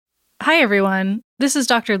Hi, everyone. This is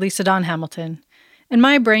Dr. Lisa Dawn Hamilton, and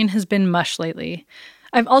my brain has been mush lately.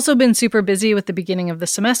 I've also been super busy with the beginning of the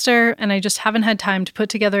semester, and I just haven't had time to put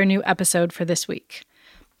together a new episode for this week.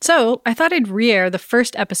 So I thought I'd re-air the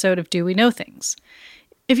first episode of Do We Know Things?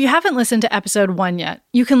 If you haven't listened to episode 1 yet,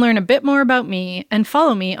 you can learn a bit more about me and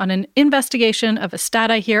follow me on an investigation of a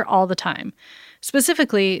stat I hear all the time,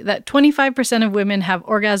 specifically that 25% of women have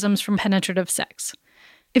orgasms from penetrative sex.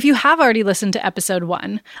 If you have already listened to episode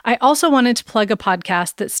 1, I also wanted to plug a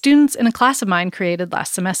podcast that students in a class of mine created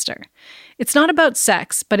last semester. It's not about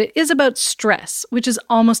sex, but it is about stress, which is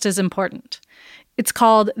almost as important. It's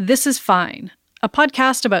called This Is Fine, a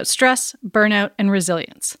podcast about stress, burnout, and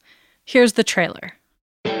resilience. Here's the trailer.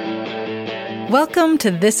 Welcome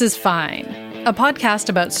to This Is Fine, a podcast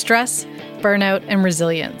about stress, burnout, and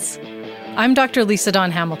resilience. I'm Dr. Lisa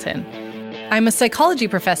Dawn Hamilton. I'm a psychology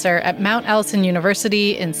professor at Mount Allison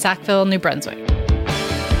University in Sackville, New Brunswick.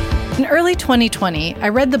 In early 2020, I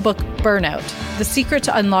read the book Burnout, The Secret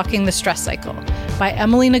to Unlocking the Stress Cycle by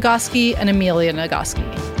Emily Nagoski and Amelia Nagoski.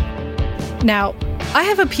 Now, I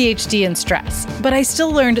have a PhD in stress, but I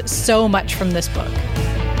still learned so much from this book.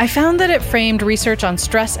 I found that it framed research on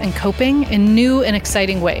stress and coping in new and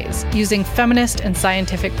exciting ways, using feminist and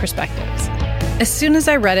scientific perspectives. As soon as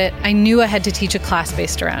I read it, I knew I had to teach a class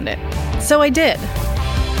based around it. So I did.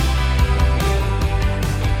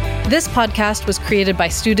 This podcast was created by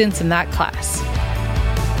students in that class.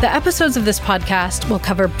 The episodes of this podcast will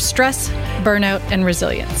cover stress, burnout, and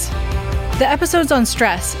resilience. The episodes on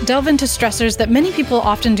stress delve into stressors that many people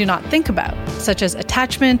often do not think about, such as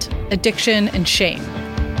attachment, addiction, and shame,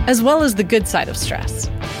 as well as the good side of stress.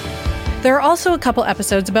 There are also a couple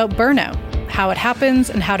episodes about burnout, how it happens,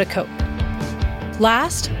 and how to cope.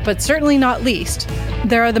 Last, but certainly not least,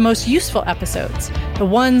 there are the most useful episodes, the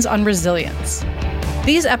ones on resilience.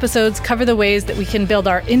 These episodes cover the ways that we can build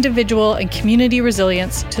our individual and community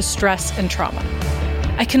resilience to stress and trauma.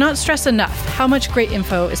 I cannot stress enough how much great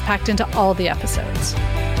info is packed into all the episodes.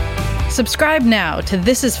 Subscribe now to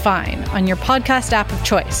This Is Fine on your podcast app of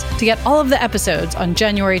choice to get all of the episodes on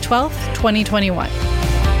January 12th, 2021.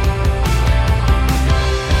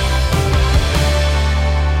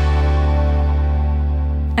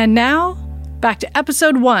 And now, back to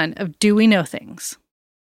episode 1 of Do We Know Things?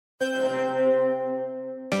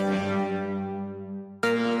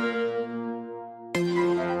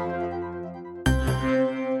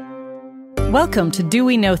 Welcome to Do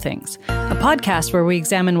We Know Things, a podcast where we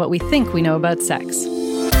examine what we think we know about sex.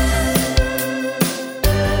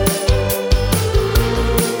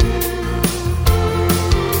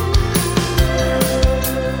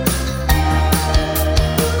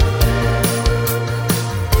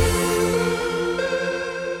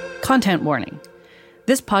 Content warning.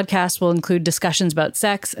 This podcast will include discussions about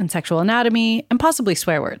sex and sexual anatomy and possibly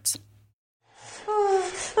swear words.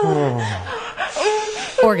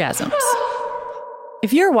 Orgasms.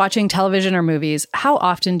 If you're watching television or movies, how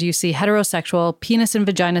often do you see heterosexual penis and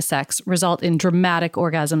vagina sex result in dramatic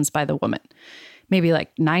orgasms by the woman? Maybe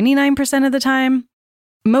like 99% of the time?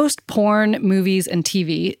 Most porn, movies, and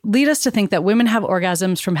TV lead us to think that women have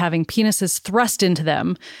orgasms from having penises thrust into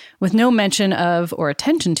them with no mention of or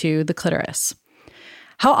attention to the clitoris.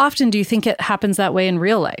 How often do you think it happens that way in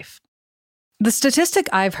real life? The statistic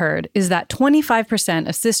I've heard is that 25%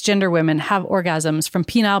 of cisgender women have orgasms from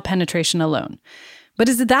penile penetration alone. But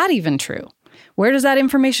is that even true? Where does that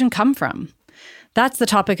information come from? That's the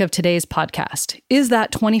topic of today's podcast. Is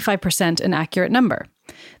that 25% an accurate number?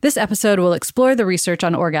 This episode will explore the research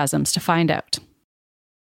on orgasms to find out.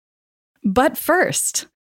 But first,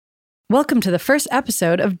 welcome to the first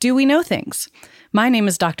episode of Do We Know Things? My name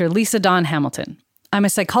is Dr. Lisa Dawn Hamilton. I'm a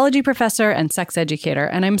psychology professor and sex educator,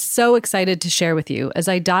 and I'm so excited to share with you as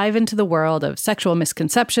I dive into the world of sexual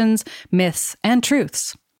misconceptions, myths, and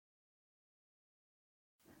truths.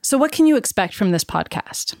 So what can you expect from this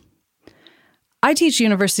podcast? I teach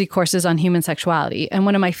university courses on human sexuality, and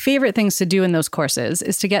one of my favorite things to do in those courses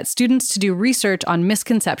is to get students to do research on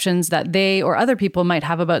misconceptions that they or other people might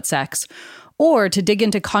have about sex, or to dig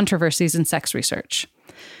into controversies in sex research.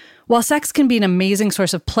 While sex can be an amazing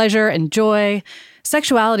source of pleasure and joy,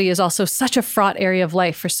 sexuality is also such a fraught area of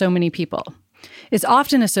life for so many people. It's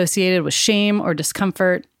often associated with shame or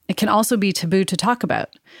discomfort. It can also be taboo to talk about.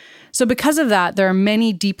 So because of that, there are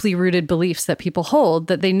many deeply rooted beliefs that people hold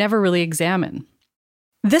that they never really examine.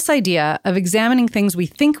 This idea of examining things we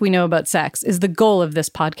think we know about sex is the goal of this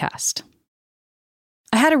podcast.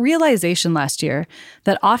 I had a realization last year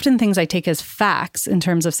that often things I take as facts in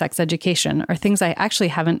terms of sex education are things I actually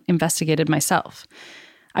haven't investigated myself.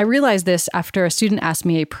 I realized this after a student asked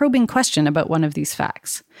me a probing question about one of these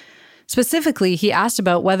facts. Specifically, he asked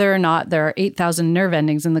about whether or not there are 8,000 nerve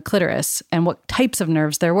endings in the clitoris and what types of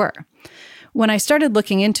nerves there were. When I started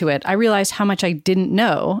looking into it, I realized how much I didn't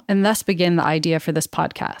know, and thus began the idea for this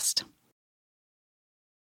podcast.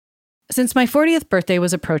 Since my 40th birthday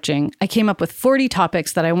was approaching, I came up with 40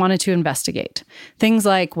 topics that I wanted to investigate. Things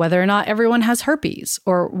like whether or not everyone has herpes,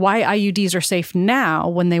 or why IUDs are safe now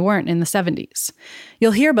when they weren't in the 70s.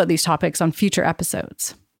 You'll hear about these topics on future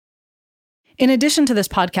episodes. In addition to this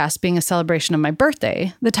podcast being a celebration of my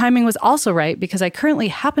birthday, the timing was also right because I currently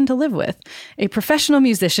happen to live with a professional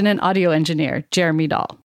musician and audio engineer, Jeremy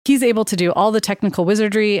Dahl. He's able to do all the technical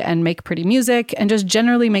wizardry and make pretty music and just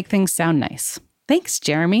generally make things sound nice. Thanks,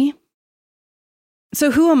 Jeremy.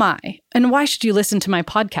 So who am I, and why should you listen to my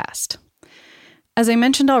podcast? As I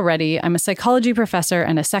mentioned already, I'm a psychology professor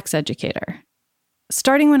and a sex educator.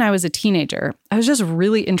 Starting when I was a teenager, I was just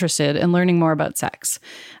really interested in learning more about sex.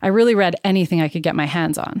 I really read anything I could get my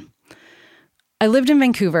hands on. I lived in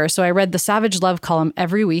Vancouver, so I read the Savage Love column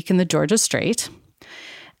every week in the Georgia Straight.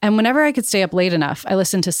 And whenever I could stay up late enough, I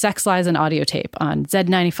listened to Sex, Lies, and Audio Tape on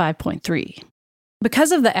Z95.3.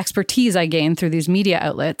 Because of the expertise I gained through these media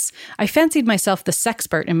outlets, I fancied myself the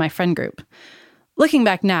sexpert in my friend group. Looking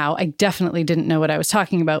back now, I definitely didn't know what I was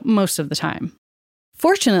talking about most of the time.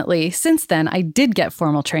 Fortunately, since then, I did get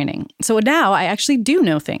formal training, so now I actually do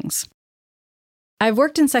know things. I've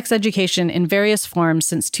worked in sex education in various forms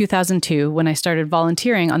since 2002 when I started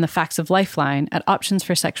volunteering on the Facts of Life line at Options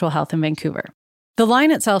for Sexual Health in Vancouver. The line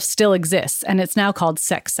itself still exists, and it's now called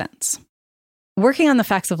Sex Sense. Working on the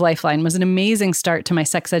Facts of Life line was an amazing start to my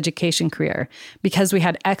sex education career because we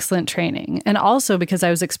had excellent training, and also because I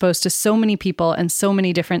was exposed to so many people and so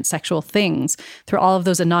many different sexual things through all of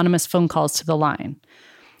those anonymous phone calls to the line.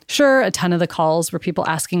 Sure, a ton of the calls were people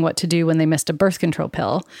asking what to do when they missed a birth control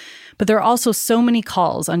pill, but there are also so many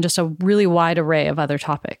calls on just a really wide array of other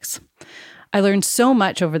topics. I learned so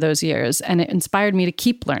much over those years, and it inspired me to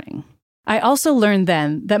keep learning. I also learned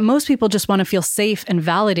then that most people just want to feel safe and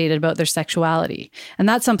validated about their sexuality, and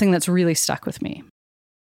that's something that's really stuck with me.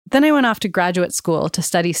 Then I went off to graduate school to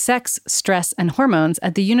study sex, stress, and hormones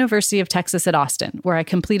at the University of Texas at Austin, where I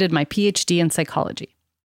completed my PhD in psychology.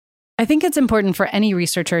 I think it's important for any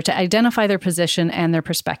researcher to identify their position and their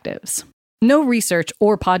perspectives. No research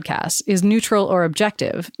or podcast is neutral or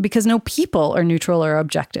objective because no people are neutral or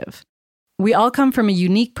objective. We all come from a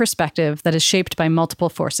unique perspective that is shaped by multiple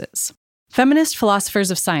forces. Feminist philosophers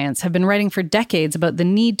of science have been writing for decades about the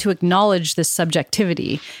need to acknowledge this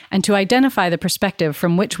subjectivity and to identify the perspective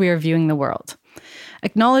from which we are viewing the world.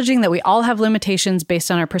 Acknowledging that we all have limitations based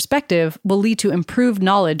on our perspective will lead to improved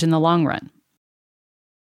knowledge in the long run.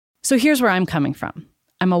 So here's where I'm coming from.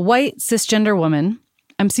 I'm a white, cisgender woman.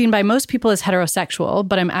 I'm seen by most people as heterosexual,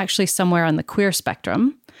 but I'm actually somewhere on the queer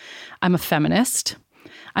spectrum. I'm a feminist.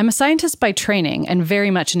 I'm a scientist by training and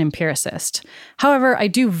very much an empiricist. However, I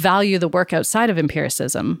do value the work outside of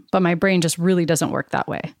empiricism, but my brain just really doesn't work that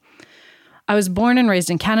way. I was born and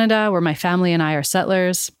raised in Canada, where my family and I are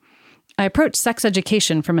settlers. I approach sex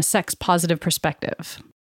education from a sex-positive perspective.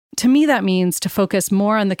 To me, that means to focus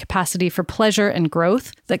more on the capacity for pleasure and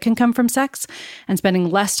growth that can come from sex, and spending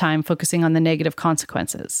less time focusing on the negative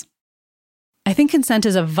consequences. I think consent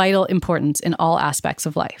is of vital importance in all aspects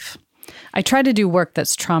of life. I try to do work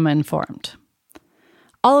that's trauma-informed.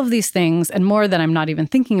 All of these things, and more that I'm not even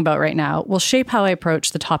thinking about right now, will shape how I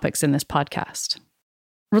approach the topics in this podcast.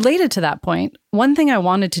 Related to that point, one thing I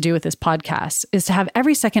wanted to do with this podcast is to have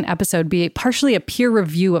every second episode be partially a peer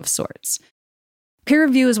review of sorts. Peer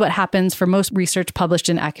review is what happens for most research published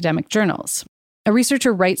in academic journals. A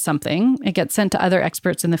researcher writes something, it gets sent to other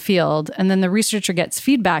experts in the field, and then the researcher gets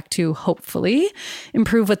feedback to, hopefully,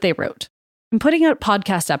 improve what they wrote. In putting out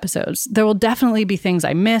podcast episodes, there will definitely be things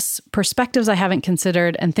I miss, perspectives I haven't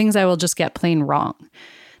considered, and things I will just get plain wrong.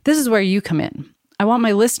 This is where you come in. I want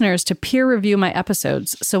my listeners to peer review my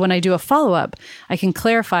episodes, so when I do a follow-up, I can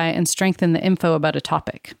clarify and strengthen the info about a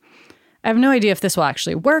topic. I have no idea if this will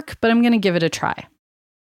actually work, but I'm going to give it a try.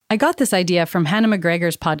 I got this idea from Hannah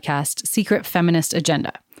McGregor's podcast, Secret Feminist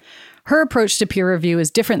Agenda. Her approach to peer review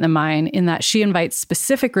is different than mine in that she invites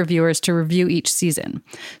specific reviewers to review each season.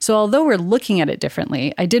 So although we're looking at it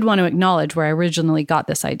differently, I did want to acknowledge where I originally got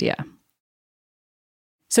this idea.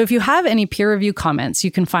 So if you have any peer review comments,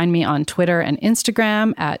 you can find me on Twitter and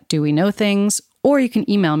Instagram at DoWeKnowThings, or you can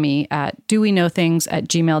email me at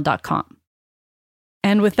doweknowthings@gmail.com.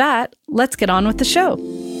 And with that, let's get on with the show.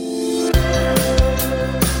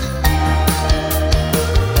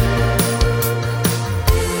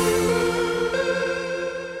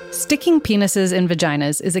 Sticking penises in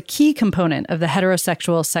vaginas is a key component of the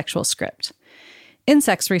heterosexual sexual script. In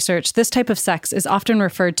sex research, this type of sex is often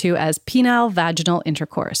referred to as penile vaginal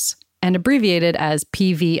intercourse, and abbreviated as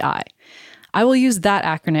PVI. I will use that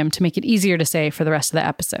acronym to make it easier to say for the rest of the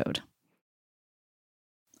episode.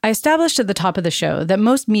 I established at the top of the show that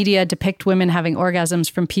most media depict women having orgasms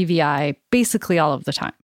from PVI basically all of the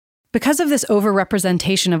time. Because of this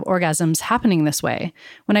overrepresentation of orgasms happening this way,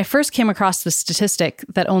 when I first came across the statistic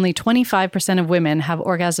that only 25% of women have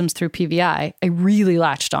orgasms through PVI, I really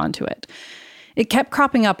latched onto it. It kept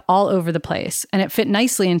cropping up all over the place, and it fit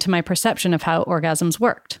nicely into my perception of how orgasms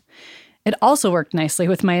worked. It also worked nicely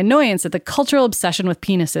with my annoyance at the cultural obsession with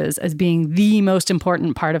penises as being the most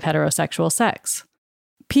important part of heterosexual sex.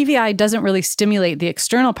 PVI doesn't really stimulate the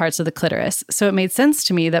external parts of the clitoris, so it made sense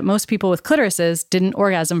to me that most people with clitorises didn't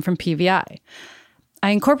orgasm from PVI. I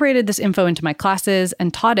incorporated this info into my classes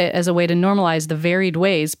and taught it as a way to normalize the varied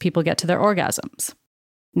ways people get to their orgasms.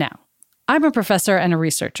 Now, I'm a professor and a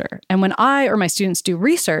researcher, and when I or my students do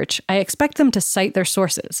research, I expect them to cite their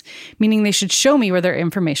sources, meaning they should show me where their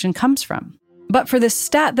information comes from. But for this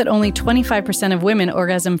stat that only 25% of women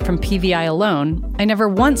orgasm from PVI alone, I never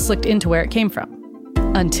once looked into where it came from.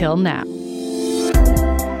 Until now.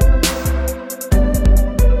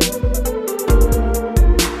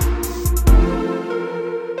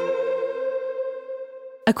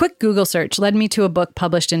 A quick Google search led me to a book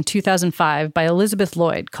published in 2005 by Elizabeth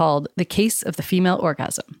Lloyd called The Case of the Female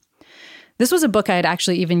Orgasm. This was a book I had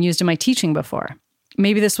actually even used in my teaching before.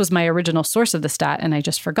 Maybe this was my original source of the stat and I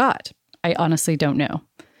just forgot. I honestly don't know.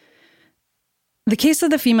 The Case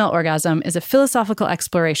of the Female Orgasm is a philosophical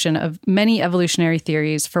exploration of many evolutionary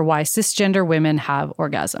theories for why cisgender women have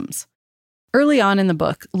orgasms. Early on in the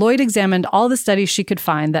book, Lloyd examined all the studies she could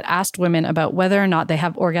find that asked women about whether or not they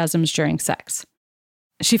have orgasms during sex.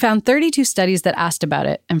 She found 32 studies that asked about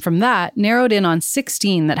it, and from that, narrowed in on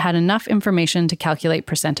 16 that had enough information to calculate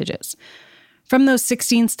percentages. From those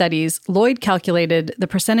 16 studies, Lloyd calculated the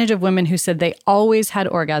percentage of women who said they always had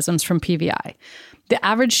orgasms from PVI. The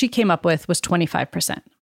average she came up with was 25%.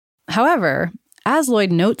 However, as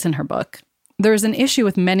Lloyd notes in her book, there is an issue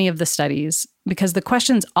with many of the studies because the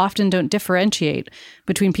questions often don't differentiate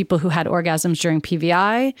between people who had orgasms during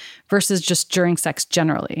PVI versus just during sex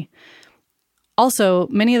generally. Also,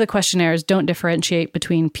 many of the questionnaires don't differentiate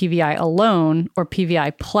between PVI alone or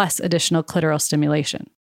PVI plus additional clitoral stimulation.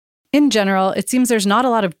 In general, it seems there's not a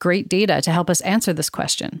lot of great data to help us answer this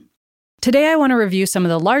question. Today, I want to review some of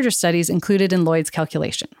the larger studies included in Lloyd's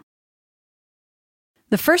calculation.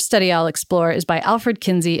 The first study I'll explore is by Alfred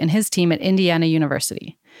Kinsey and his team at Indiana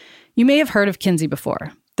University. You may have heard of Kinsey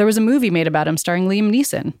before. There was a movie made about him starring Liam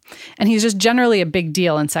Neeson, and he's just generally a big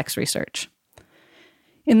deal in sex research.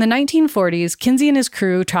 In the 1940s, Kinsey and his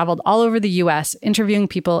crew traveled all over the US interviewing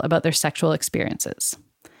people about their sexual experiences.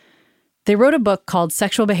 They wrote a book called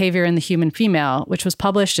Sexual Behavior in the Human Female, which was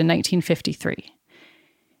published in 1953.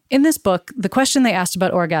 In this book, the question they asked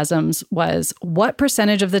about orgasms was, what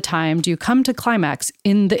percentage of the time do you come to climax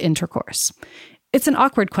in the intercourse? It's an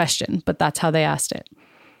awkward question, but that's how they asked it.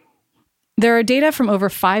 There are data from over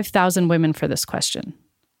 5,000 women for this question.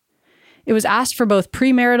 It was asked for both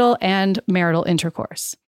premarital and marital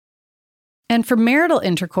intercourse. And for marital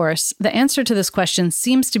intercourse, the answer to this question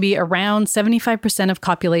seems to be around 75% of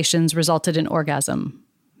copulations resulted in orgasm.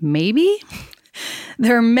 Maybe?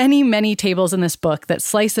 There are many, many tables in this book that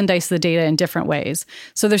slice and dice the data in different ways,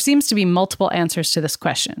 so there seems to be multiple answers to this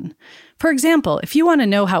question. For example, if you want to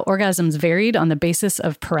know how orgasms varied on the basis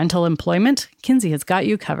of parental employment, Kinsey has got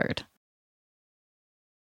you covered.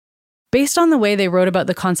 Based on the way they wrote about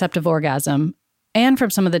the concept of orgasm, and from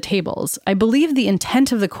some of the tables, I believe the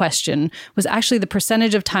intent of the question was actually the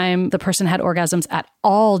percentage of time the person had orgasms at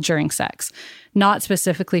all during sex, not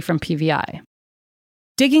specifically from PVI.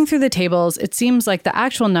 Digging through the tables, it seems like the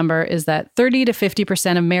actual number is that 30 to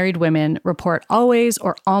 50% of married women report always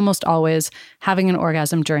or almost always having an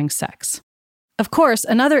orgasm during sex. Of course,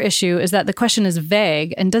 another issue is that the question is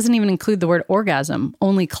vague and doesn't even include the word orgasm,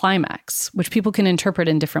 only climax, which people can interpret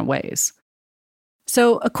in different ways.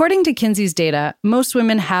 So, according to Kinsey's data, most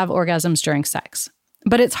women have orgasms during sex.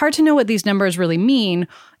 But it's hard to know what these numbers really mean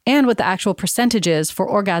and what the actual percentage is for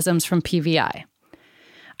orgasms from PVI.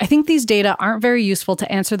 I think these data aren't very useful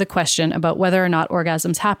to answer the question about whether or not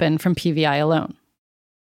orgasms happen from PVI alone.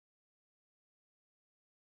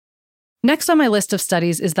 Next on my list of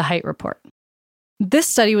studies is the Height Report. This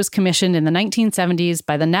study was commissioned in the 1970s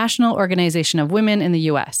by the National Organization of Women in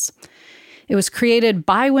the US. It was created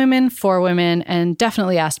by women, for women, and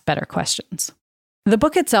definitely asked better questions. The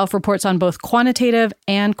book itself reports on both quantitative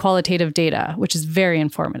and qualitative data, which is very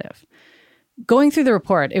informative. Going through the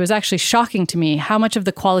report, it was actually shocking to me how much of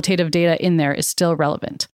the qualitative data in there is still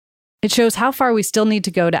relevant. It shows how far we still need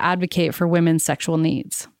to go to advocate for women's sexual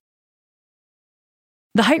needs.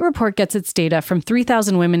 The Height Report gets its data from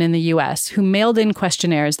 3,000 women in the US who mailed in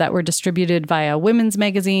questionnaires that were distributed via women's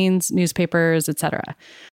magazines, newspapers, etc.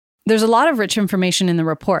 There's a lot of rich information in the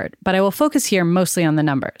report, but I will focus here mostly on the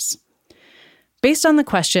numbers. Based on the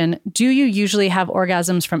question, do you usually have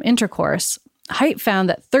orgasms from intercourse? Height found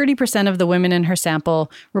that 30% of the women in her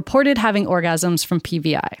sample reported having orgasms from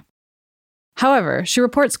PVI. However, she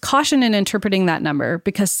reports caution in interpreting that number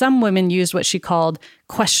because some women used what she called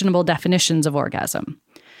questionable definitions of orgasm.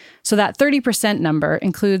 So that 30% number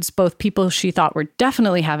includes both people she thought were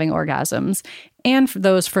definitely having orgasms and for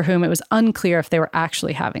those for whom it was unclear if they were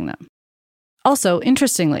actually having them. Also,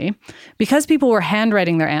 interestingly, because people were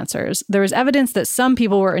handwriting their answers, there was evidence that some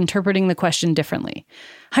people were interpreting the question differently.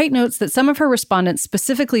 Height notes that some of her respondents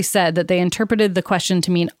specifically said that they interpreted the question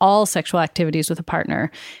to mean all sexual activities with a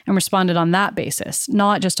partner and responded on that basis,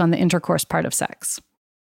 not just on the intercourse part of sex.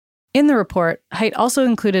 In the report, Height also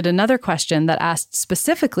included another question that asked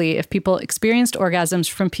specifically if people experienced orgasms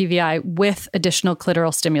from PVI with additional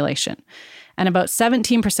clitoral stimulation, and about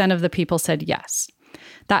 17% of the people said yes.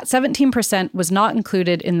 That 17% was not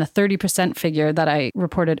included in the 30% figure that I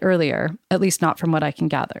reported earlier, at least not from what I can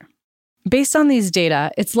gather. Based on these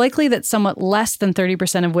data, it's likely that somewhat less than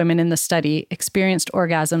 30% of women in the study experienced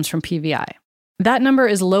orgasms from PVI. That number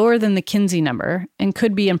is lower than the Kinsey number and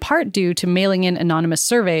could be in part due to mailing in anonymous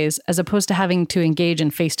surveys as opposed to having to engage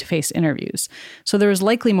in face-to-face interviews. So there is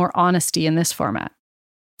likely more honesty in this format.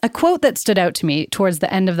 A quote that stood out to me towards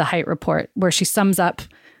the end of the Height report, where she sums up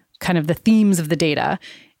kind of the themes of the data,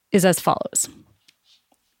 is as follows.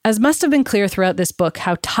 As must have been clear throughout this book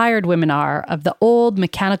how tired women are of the old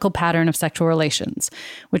mechanical pattern of sexual relations,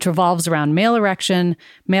 which revolves around male erection,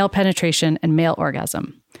 male penetration, and male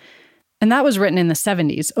orgasm. And that was written in the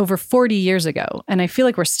 70s, over 40 years ago, and I feel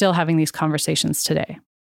like we're still having these conversations today.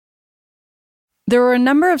 There were a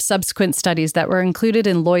number of subsequent studies that were included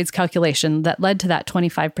in Lloyd's calculation that led to that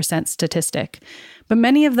 25% statistic, but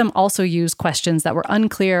many of them also use questions that were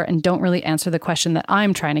unclear and don't really answer the question that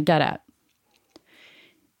I'm trying to get at.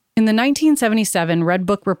 In the 1977 Red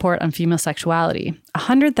Book Report on Female Sexuality,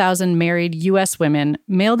 100,000 married U.S. women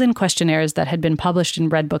mailed in questionnaires that had been published in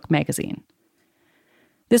Red Book magazine.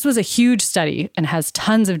 This was a huge study and has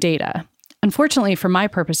tons of data. Unfortunately, for my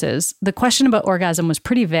purposes, the question about orgasm was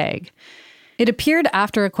pretty vague. It appeared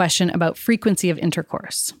after a question about frequency of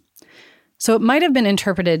intercourse. So it might have been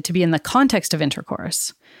interpreted to be in the context of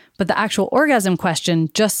intercourse, but the actual orgasm question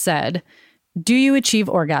just said, do you achieve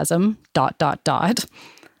orgasm, ...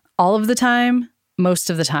 all of the time, most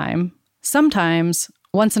of the time, sometimes,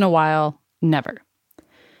 once in a while, never.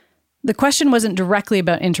 The question wasn't directly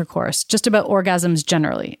about intercourse, just about orgasms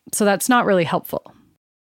generally, so that's not really helpful.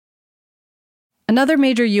 Another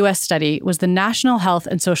major U.S. study was the National Health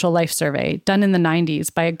and Social Life Survey, done in the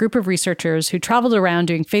 90s by a group of researchers who traveled around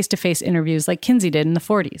doing face-to-face interviews like Kinsey did in the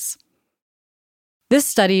 40s. This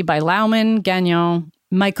study by Laumann, Gagnon,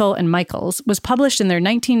 Michael, and Michaels was published in their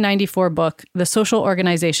 1994 book, The Social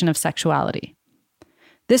Organization of Sexuality.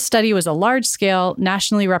 This study was a large-scale,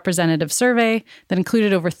 nationally representative survey that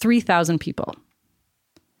included over 3,000 people.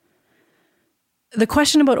 The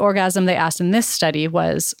question about orgasm they asked in this study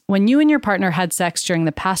was, when you and your partner had sex during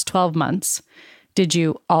the past 12 months, did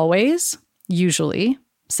you always, usually,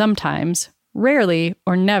 sometimes, rarely,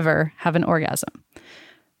 or never have an orgasm?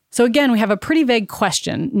 So again, we have a pretty vague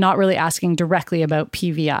question, not really asking directly about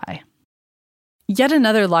PVI. Yet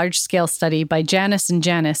another large-scale study by Janis and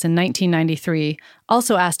Janis in 1993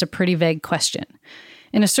 also asked a pretty vague question.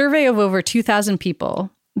 In a survey of over 2,000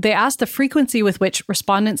 people, they asked the frequency with which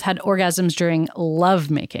respondents had orgasms during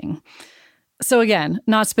lovemaking. So again,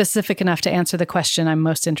 not specific enough to answer the question I'm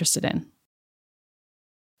most interested in.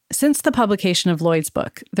 Since the publication of Lloyd's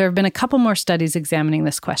book, there have been a couple more studies examining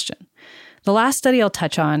this question. The last study I'll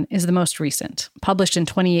touch on is the most recent, published in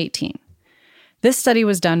 2018. This study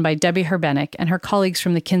was done by Debbie Herbenick and her colleagues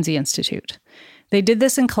from the Kinsey Institute. They did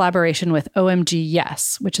this in collaboration with OMG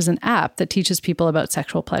Yes, which is an app that teaches people about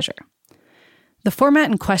sexual pleasure. The format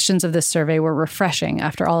and questions of this survey were refreshing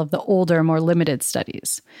after all of the older, more limited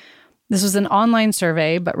studies. This was an online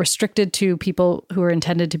survey, but restricted to people who were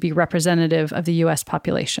intended to be representative of the U.S.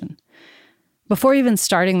 population. Before even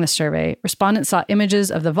starting the survey, respondents saw images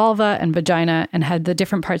of the vulva and vagina and had the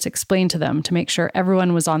different parts explained to them to make sure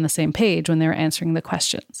everyone was on the same page when they were answering the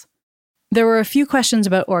questions. There were a few questions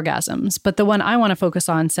about orgasms, but the one I want to focus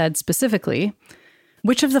on said specifically,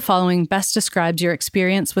 which of the following best describes your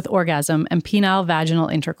experience with orgasm and penile vaginal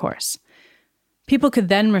intercourse? People could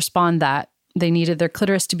then respond that they needed their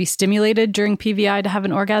clitoris to be stimulated during PVI to have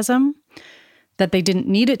an orgasm, that they didn't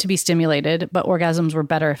need it to be stimulated, but orgasms were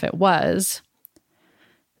better if it was,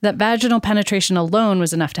 that vaginal penetration alone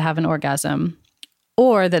was enough to have an orgasm,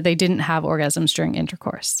 or that they didn't have orgasms during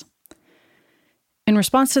intercourse. In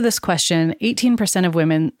response to this question, 18% of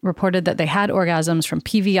women reported that they had orgasms from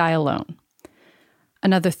PVI alone.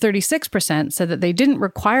 Another 36% said that they didn't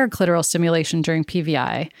require clitoral stimulation during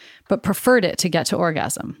PVI, but preferred it to get to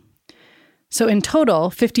orgasm. So in total,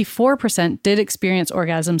 54% did experience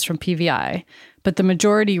orgasms from PVI, but the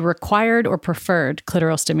majority required or preferred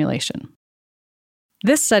clitoral stimulation.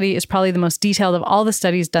 This study is probably the most detailed of all the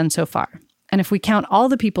studies done so far. And if we count all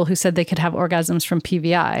the people who said they could have orgasms from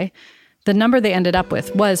PVI, the number they ended up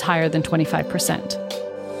with was higher than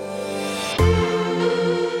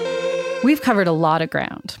 25%. We've covered a lot of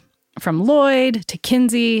ground, from Lloyd to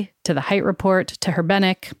Kinsey to the Height Report to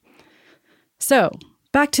Herbenik. So,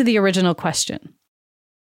 back to the original question.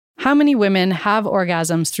 How many women have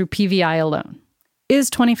orgasms through PVI alone? Is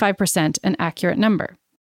 25% an accurate number?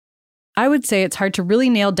 I would say it's hard to really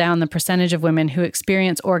nail down the percentage of women who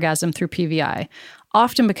experience orgasm through PVI,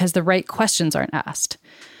 often because the right questions aren't asked.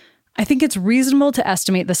 I think it's reasonable to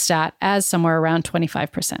estimate the stat as somewhere around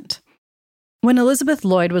 25%. When Elizabeth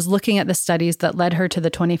Lloyd was looking at the studies that led her to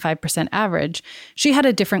the 25% average, she had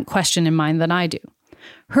a different question in mind than I do.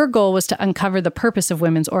 Her goal was to uncover the purpose of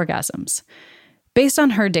women's orgasms. Based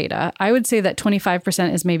on her data, I would say that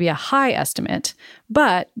 25% is maybe a high estimate,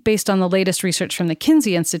 but based on the latest research from the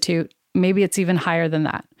Kinsey Institute, maybe it's even higher than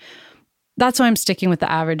that. That's why I'm sticking with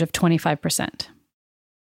the average of 25%.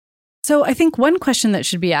 So I think one question that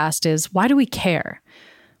should be asked is, why do we care?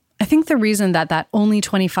 I think the reason that only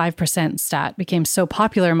 25% stat became so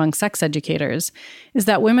popular among sex educators is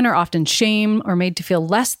that women are often shamed or made to feel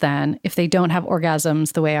less than if they don't have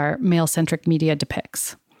orgasms the way our male-centric media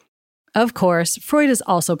depicts. Of course, Freud is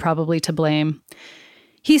also probably to blame.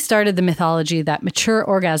 He started the mythology that mature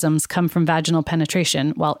orgasms come from vaginal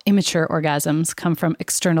penetration, while immature orgasms come from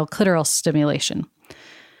external clitoral stimulation.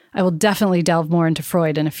 I will definitely delve more into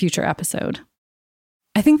Freud in a future episode.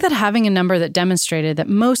 I think that having a number that demonstrated that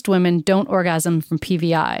most women don't orgasm from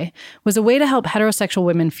PVI was a way to help heterosexual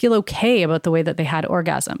women feel okay about the way that they had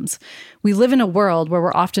orgasms. We live in a world where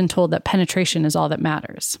we're often told that penetration is all that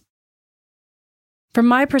matters. From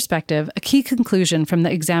my perspective, a key conclusion from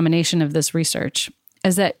the examination of this research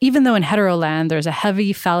is that even though in heteroland there's a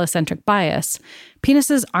heavy phallocentric bias,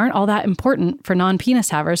 penises aren't all that important for non-penis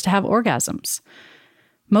havers to have orgasms.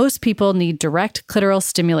 Most people need direct clitoral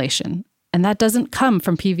stimulation, and that doesn't come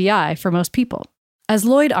from PVI for most people. As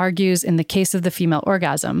Lloyd argues in The Case of the Female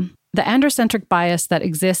Orgasm, the androcentric bias that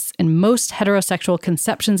exists in most heterosexual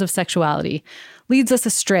conceptions of sexuality leads us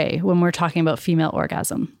astray when we're talking about female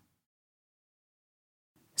orgasm.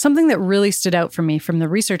 Something that really stood out for me from the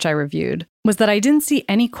research I reviewed was that I didn't see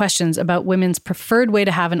any questions about women's preferred way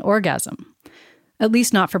to have an orgasm, at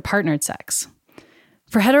least not for partnered sex.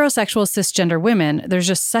 For heterosexual cisgender women, there's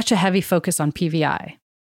just such a heavy focus on PVI.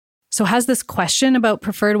 So has this question about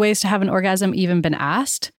preferred ways to have an orgasm even been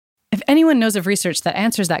asked? If anyone knows of research that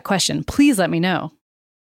answers that question, please let me know.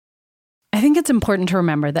 I think it's important to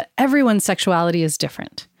remember that everyone's sexuality is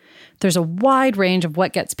different. There's a wide range of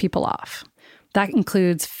what gets people off. That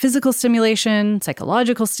includes physical stimulation,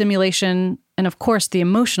 psychological stimulation, and of course, the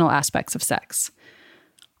emotional aspects of sex.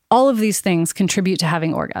 All of these things contribute to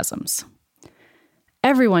having orgasms.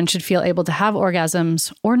 Everyone should feel able to have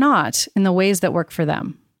orgasms, or not, in the ways that work for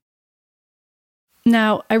them.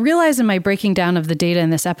 Now, I realize in my breaking down of the data in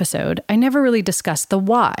this episode, I never really discussed the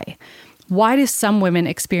why. Why do some women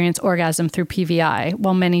experience orgasm through PVI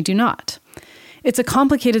while many do not? It's a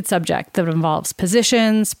complicated subject that involves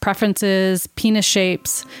positions, preferences, penis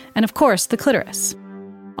shapes, and of course, the clitoris.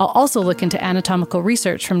 I'll also look into anatomical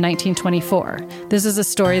research from 1924. This is a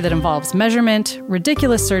story that involves measurement,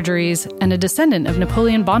 ridiculous surgeries, and a descendant of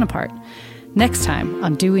Napoleon Bonaparte. Next time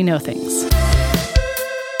on Do We Know Things?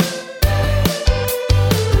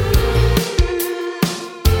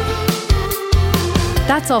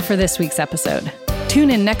 That's all for this week's episode. Tune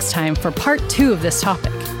in next time for part 2 of this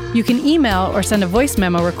topic. You can email or send a voice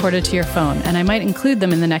memo recorded to your phone, and I might include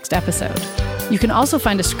them in the next episode. You can also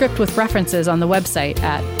find a script with references on the website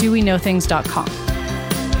at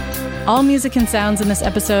doweknowthings.com. All music and sounds in this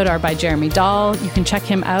episode are by Jeremy Dahl. You can check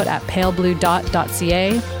him out at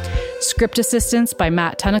palebluedot.ca. Script assistance by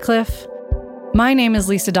Matt Tunnicliffe. My name is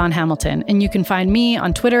Lisa Dawn Hamilton, and you can find me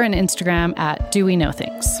on Twitter and Instagram at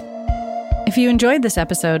doweknowthings. If you enjoyed this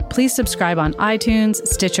episode, please subscribe on iTunes,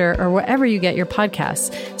 Stitcher, or wherever you get your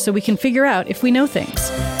podcasts so we can figure out if we know things.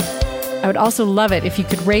 I would also love it if you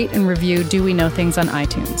could rate and review Do We Know Things on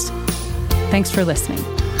iTunes. Thanks for listening.